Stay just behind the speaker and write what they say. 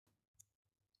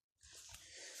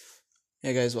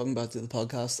Hey guys, welcome back to the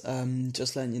podcast.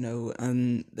 Just letting you know,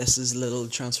 this is a little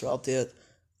transfer update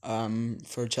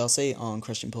for Chelsea on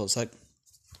Christian Pulisic.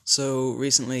 So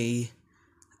recently,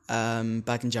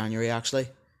 back in January actually,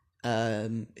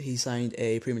 he signed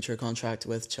a premature contract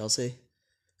with Chelsea,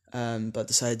 but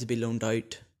decided to be loaned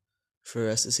out for the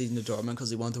rest of the season to Dortmund because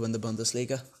he wanted to win the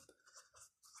Bundesliga.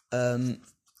 Um,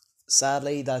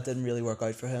 Sadly, that didn't really work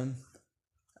out for him.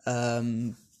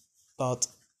 But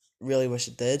really wish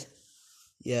it did.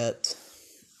 Yet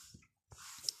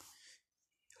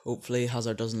hopefully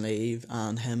Hazard doesn't leave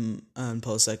and him and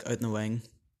Pulisic out in the wing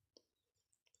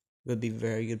would be a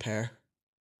very good pair.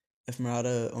 If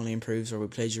Murata only improves or we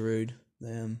play Giroud,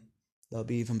 then that'll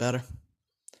be even better.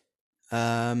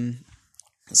 Um,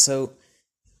 so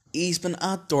he's been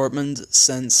at Dortmund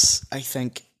since I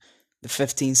think the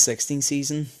 15-16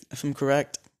 season, if I'm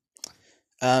correct.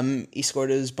 He scored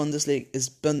his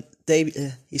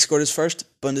he scored his first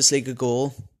Bundesliga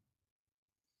goal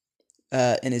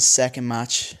in his second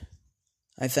match,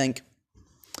 I think,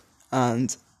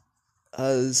 and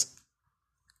has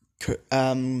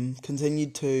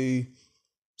continued to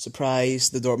surprise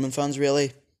the Dortmund fans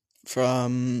really,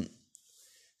 from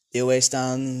the away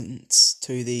stands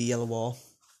to the yellow wall.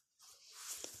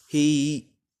 He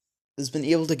has been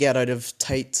able to get out of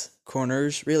tight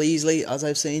corners really easily, as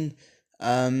I've seen,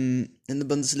 in the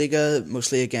Bundesliga,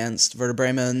 mostly against Werder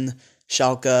Bremen,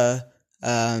 Schalke,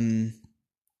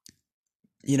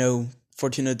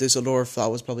 Fortuna Düsseldorf,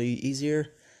 that was probably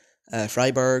easier.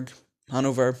 Freiburg,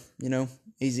 Hanover,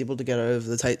 he's able to get out of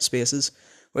the tight spaces,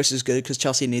 which is good because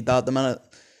Chelsea need that at the minute.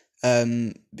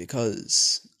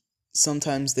 Because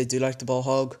sometimes they do like the ball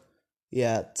hog,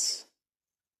 yet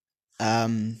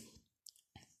they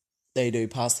do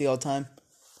pass the odd time,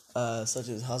 such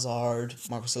as Hazard,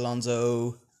 Marcos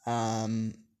Alonso,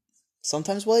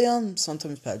 sometimes William,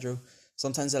 sometimes Pedro.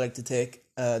 Sometimes they like to take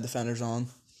defenders on,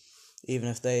 even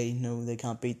if they know they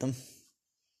can't beat them.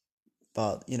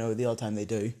 But, the odd time they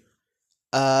do.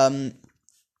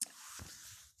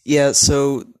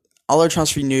 So all our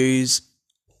transfer news,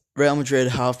 Real Madrid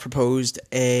have proposed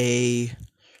a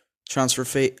transfer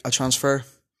fee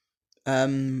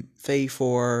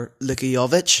for Luka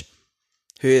Jovic,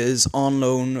 who is on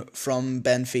loan from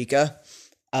Benfica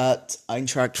at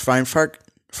Eintracht Frankfurt,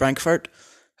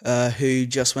 who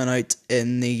just went out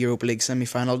in the Europa League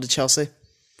semi-final to Chelsea.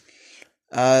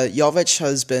 Jovic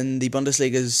has been the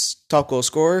Bundesliga's top goal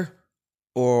scorer,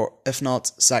 or if not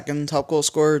second top goal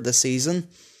scorer this season,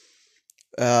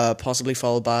 possibly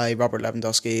followed by Robert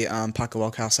Lewandowski and Paco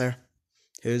Alcácer,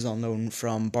 who is on loan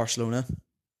from Barcelona.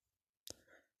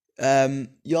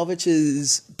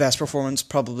 Jovic's best performance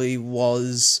probably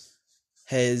was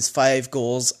his 5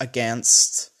 goals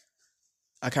against,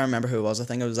 I can't remember who it was, I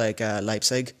think it was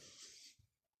Leipzig.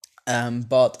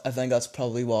 But I think that's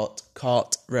probably what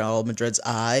caught Real Madrid's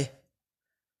eye,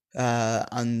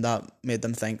 and that made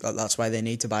them think that that's why they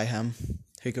need to buy him,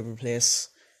 who could replace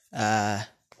Karim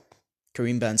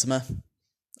Benzema.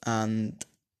 And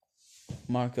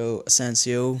Marco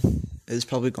Asensio is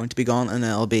probably going to be gone, and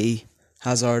it'll be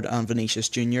Hazard and Vinicius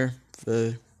Jr.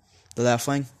 for the left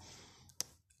wing.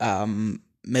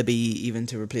 Maybe even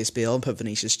to replace Bale and put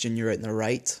Vinicius Jr. out in the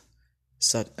right,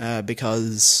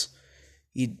 because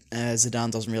Zidane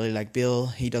doesn't really like Bale.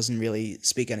 He doesn't really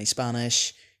speak any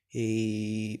Spanish.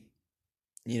 He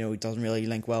doesn't really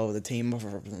link well with the team,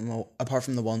 apart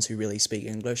from the ones who really speak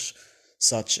English,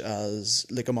 such as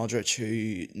Luka Modric,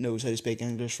 who knows how to speak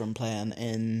English from playing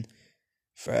in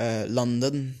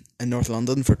North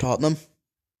London for Tottenham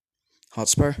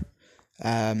Hotspur.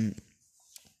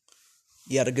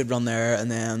 He had a good run there, and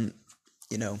then,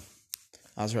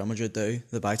 as Real Madrid do,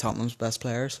 they buy Tottenham's best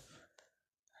players.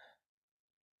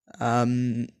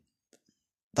 That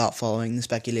following the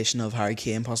speculation of Harry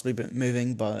Kane possibly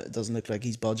moving, but it doesn't look like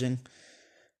he's budging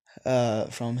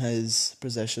from his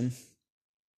position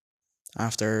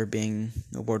after being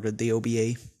awarded the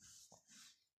OBE.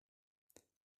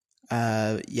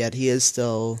 Yet he is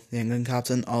still the England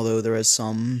captain, although there is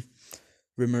some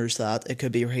rumours that it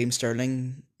could be Raheem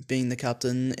Sterling being the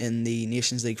captain in the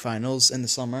Nations League finals in the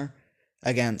summer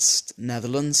against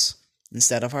Netherlands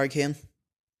instead of Harry Kane,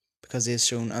 because he has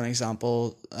shown an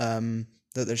example that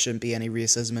there shouldn't be any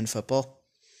racism in football.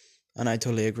 And I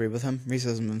totally agree with him.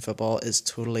 Racism in football is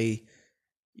totally,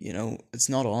 it's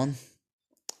not on.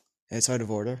 It's out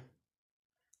of order.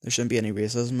 There shouldn't be any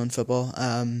racism in football.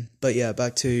 But yeah,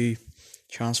 back to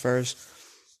transfers.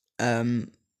 Paulo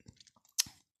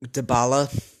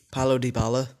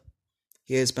Dybala,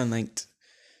 he has been linked,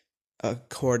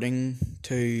 according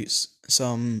to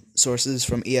some sources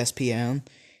from ESPN,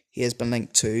 he has been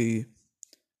linked to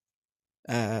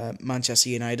Manchester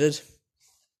United.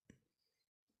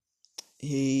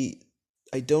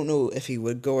 I don't know if he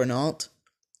would go or not.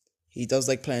 He does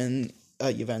like playing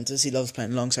at Juventus. He loves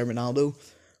playing alongside Ronaldo,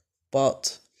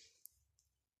 but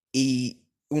he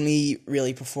only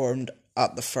really performed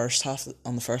at the first half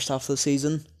on the first half of the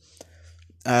season,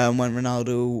 when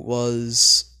Ronaldo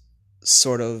was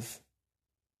sort of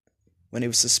when he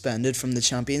was suspended from the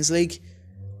Champions League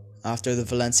after the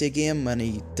Valencia game when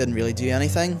he didn't really do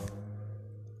anything.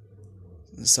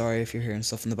 Sorry if you're hearing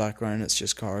stuff in the background, it's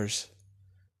just cars.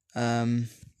 But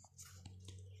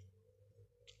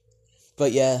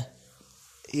yeah,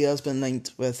 he has been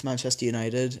linked with Manchester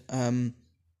United.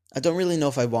 I don't really know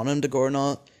if I want him to go or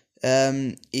not.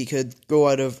 He could go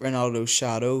out of Ronaldo's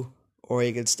shadow, or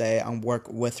he could stay and work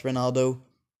with Ronaldo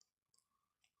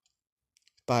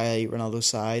by Ronaldo's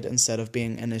side instead of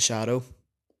being in his shadow.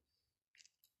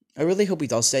 I really hope he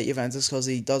does stay at Juventus because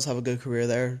he does have a good career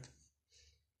there,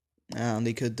 and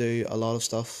he could do a lot of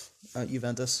stuff at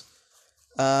Juventus.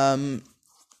 And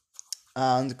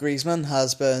Griezmann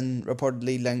has been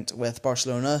reportedly linked with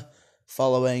Barcelona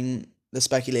following the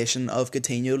speculation of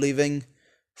Coutinho leaving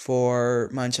for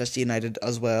Manchester United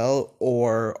as well,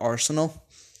 or Arsenal.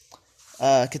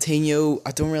 Coutinho,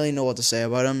 I don't really know what to say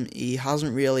about him. He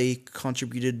hasn't really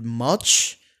contributed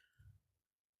much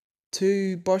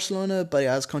to Barcelona, but he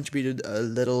has contributed a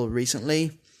little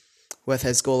recently with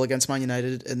his goal against Man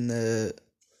United in the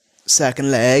second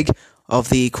leg of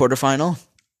the quarterfinal.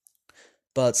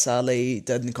 But sadly,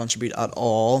 didn't contribute at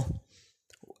all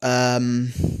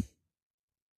in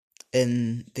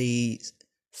the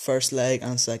first leg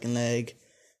and second leg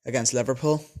against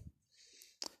Liverpool,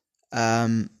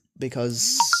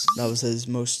 because that was his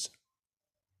most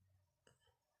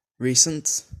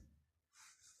recent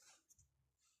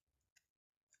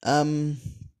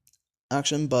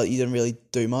action, but he didn't really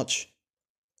do much.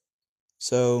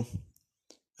 So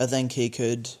I think he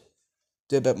could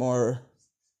do a bit more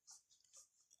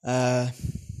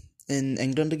in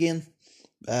England again.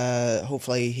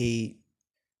 Hopefully he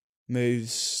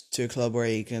moves to a club where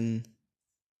he can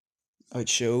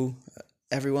outshow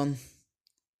everyone.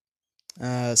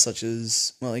 Such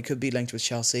as, well, he could be linked with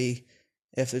Chelsea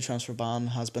if the transfer ban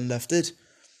has been lifted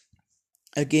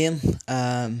again.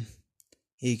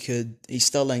 He's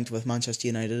still linked with Manchester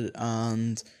United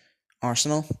and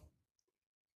Arsenal.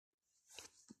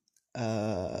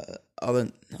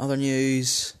 Other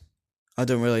news, I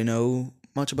don't really know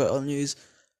much about other news,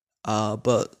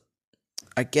 but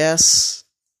I guess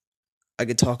I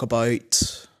could talk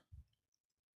about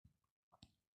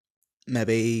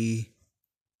maybe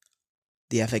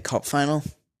the FA Cup final,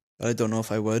 but I don't know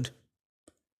if I would.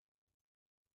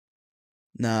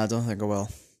 Nah, I don't think I will.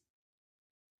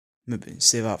 Maybe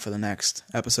save that for the next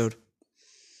episode.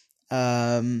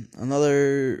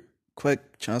 Another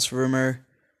quick transfer rumour.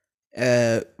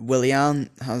 Willian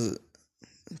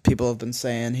people have been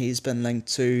saying he's been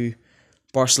linked to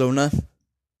Barcelona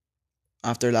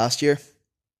after last year.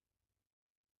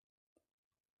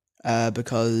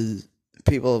 Because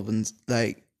people have been,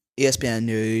 like, ESPN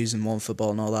News and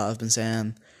OneFootball and all that have been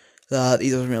saying that he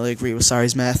doesn't really agree with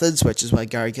Sarri's methods, which is why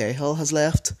Gary Cahill has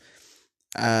left.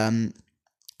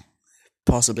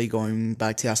 Possibly going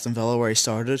back to Aston Villa where he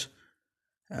started.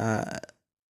 But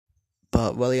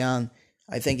Willian,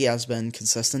 I think he has been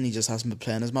consistent. He just hasn't been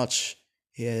playing as much.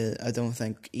 I don't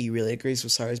think he really agrees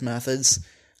with Sarri's methods,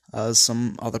 as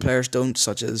some other players don't,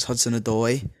 such as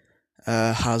Hudson-Odoi,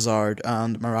 Hazard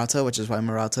and Morata, which is why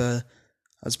Morata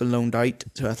has been loaned out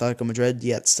to Atletico Madrid,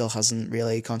 yet still hasn't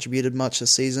really contributed much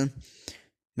this season.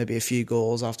 Maybe a few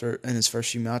goals in his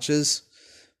first few matches,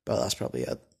 but that's probably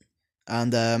it.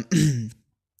 And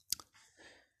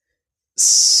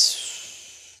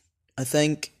I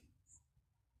think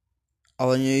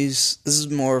other news, this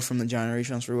is more from the January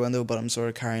transfer window, but I'm sort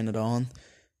of carrying it on.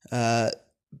 But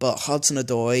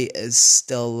Hudson-Odoi is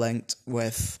still linked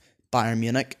with Bayern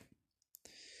Munich.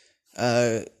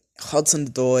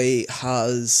 Hudson-Odoi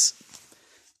has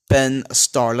been a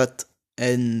starlet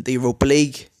in the Europa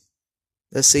League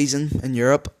this season in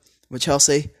Europe with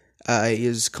Chelsea. He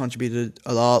has contributed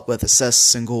a lot with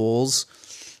assists and goals.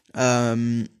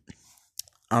 And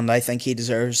I think he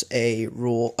deserves a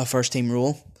first team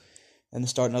role in the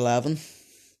starting 11,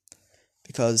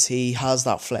 because he has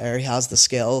that flair, he has the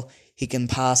skill, he can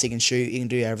pass, he can shoot, he can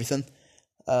do everything.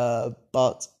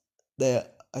 But I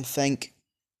think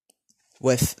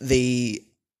with the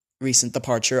recent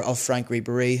departure of Frank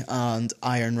Ribery and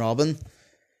Arjen Robben,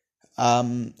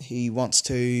 he wants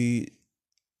to,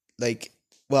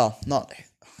 not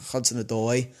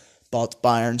Hudson-Odoi, but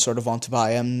Bayern sort of want to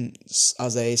buy him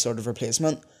as a sort of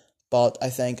replacement. But I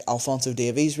think Alphonso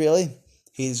Davies, really,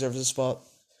 he deserves a spot.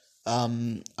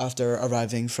 After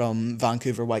arriving from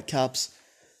Vancouver Whitecaps,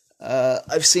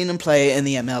 I've seen him play in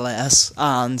the MLS,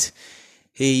 and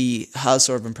he has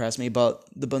sort of impressed me. But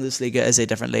the Bundesliga is a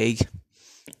different league.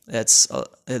 It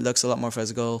looks a lot more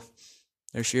physical.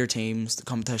 There's fewer teams. The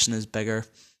competition is bigger,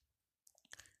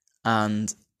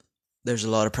 and there's a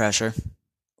lot of pressure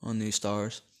on new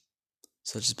stars,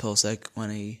 such as Pulisic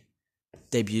when he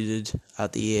debuted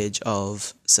at the age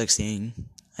of 16,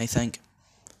 I think.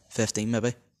 15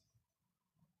 maybe.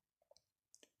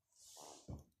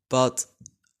 But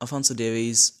Alphonso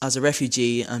Davies, as a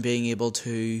refugee and being able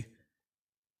to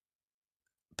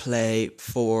play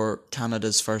for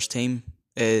Canada's first team,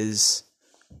 is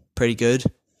pretty good.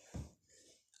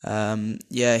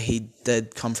 He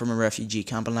did come from a refugee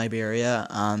camp in Liberia,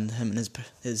 and him and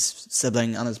his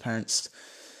sibling and his parents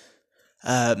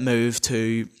moved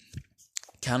to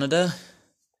Canada.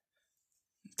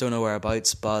 Don't know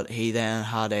whereabouts, but he then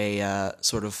had a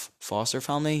sort of foster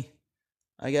family,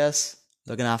 I guess,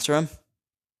 looking after him.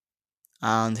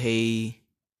 And he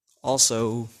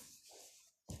also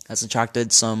has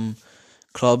attracted some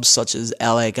clubs such as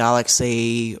LA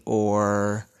Galaxy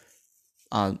or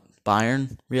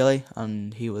Bayern, really,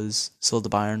 and he was sold to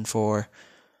Bayern for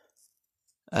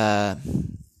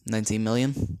 19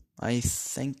 million, I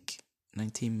think.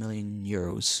 19 million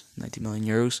euros. 90 million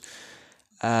euros.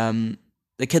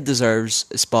 The kid deserves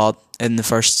a spot in the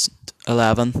first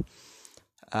 11.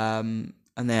 And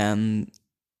then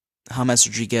James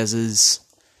Rodriguez's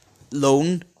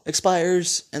loan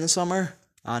expires in the summer,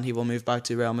 and he will move back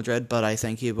to Real Madrid, but I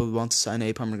think he will want to sign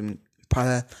a permanent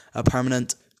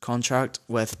contract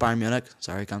with Bayern Munich.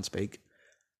 Sorry, I can't speak.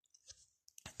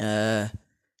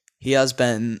 He has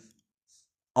been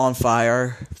on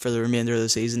fire for the remainder of the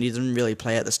season. He didn't really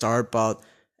play at the start, but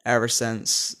ever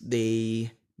since the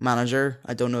manager,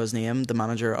 I don't know his name, the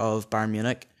manager of Bayern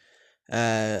Munich,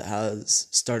 has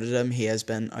started him, he has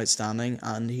been outstanding,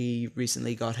 and he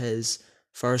recently got his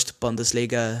first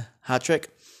Bundesliga hat-trick,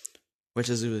 which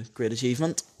is a great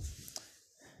achievement.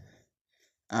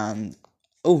 And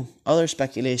other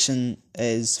speculation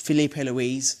is Filipe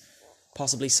Luis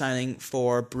possibly signing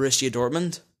for Borussia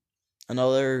Dortmund,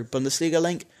 another Bundesliga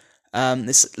link.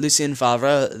 This Lucien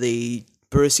Favre, the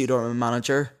Borussia Dortmund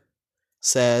manager,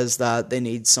 says that they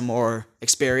need some more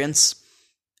experience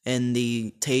in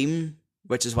the team,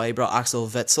 which is why he brought Axel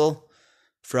Witsel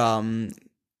from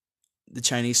the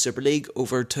Chinese Super League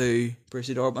over to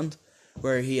Borussia Dortmund,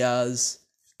 where he has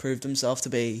proved himself to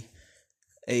be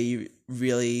a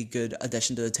really good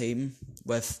addition to the team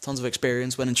with tons of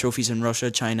experience winning trophies in Russia,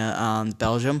 China and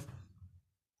Belgium.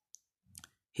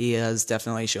 He has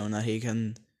definitely shown that he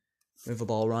can move a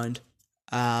ball around.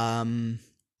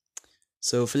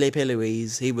 So Filipe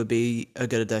Luis, he would be a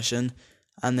good addition.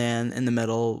 And then in the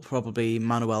middle, probably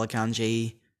Manuel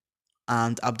Akanji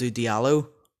and Abdou Diallo,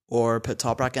 or put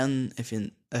Toprak in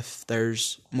if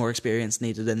there's more experience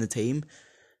needed in the team.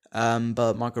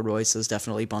 But Marco Reus has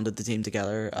definitely bonded the team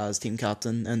together as team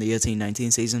captain in the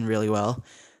 18-19 season really well.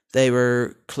 They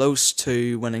were close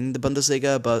to winning the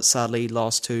Bundesliga, but sadly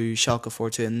lost to Schalke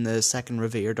 04 in the second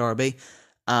Revier derby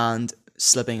and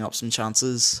slipping up some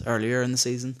chances earlier in the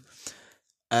season.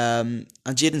 And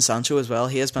Jadon Sancho as well,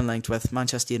 he has been linked with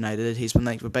Manchester United. He's been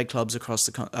linked with big clubs across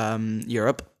the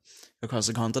Europe, across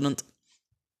the continent.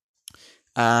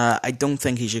 I don't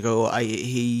think he should go.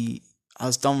 He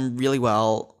has done really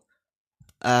well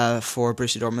for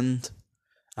Borussia Dortmund,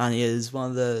 and he is one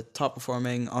of the top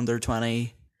performing under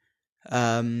 20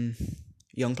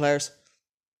 young players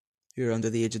who are under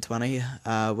the age of 20,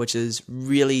 which is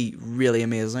really, really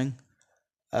amazing.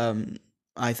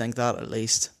 I think that, at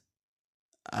least.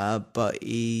 But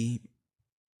he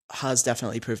has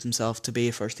definitely proved himself to be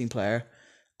a first team player,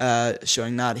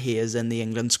 showing that he is in the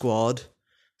England squad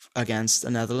against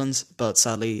the Netherlands, but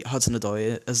sadly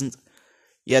Hudson-Odoi isn't.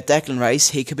 Yeah, Declan Rice,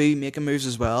 he could be making moves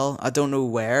as well. I don't know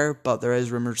where, but there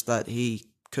is rumours that he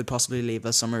could possibly leave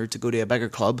this summer to go to a bigger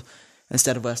club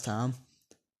instead of West Ham.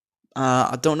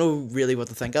 I don't know really what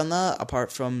to think on that,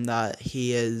 apart from that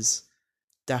he is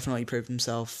definitely proved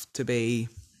himself to be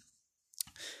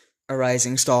a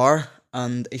rising star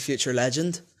and a future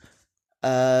legend.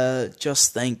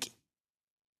 Just think,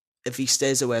 if he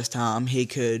stays at West Ham, he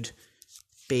could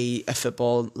be a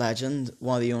football legend,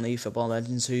 one of the only football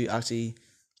legends who actually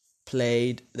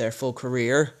played their full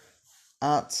career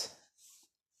at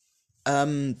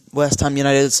West Ham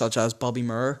United, such as Bobby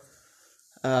Moore,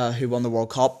 who won the World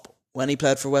Cup when he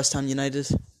played for West Ham United,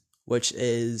 which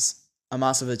is a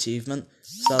massive achievement.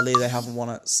 Sadly, they haven't won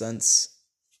it since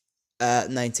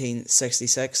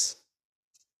 1966,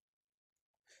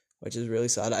 which is really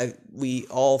sad. We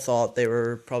all thought they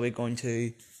were probably going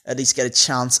to at least get a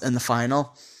chance in the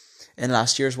final in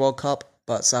last year's World Cup,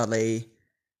 but sadly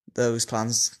those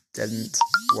plans didn't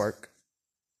work.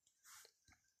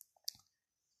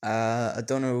 I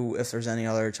don't know if there's any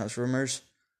other transfer rumours,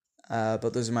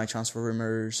 but those are my transfer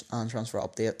rumours and transfer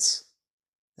updates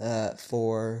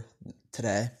for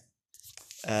today.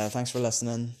 Thanks for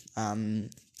listening.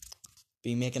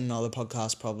 Be making another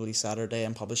podcast probably Saturday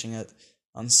and publishing it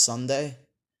on Sunday.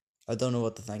 I don't know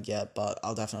what to think yet, but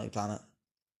I'll definitely plan it.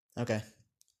 Okay.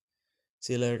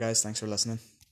 See you later, guys. Thanks for listening.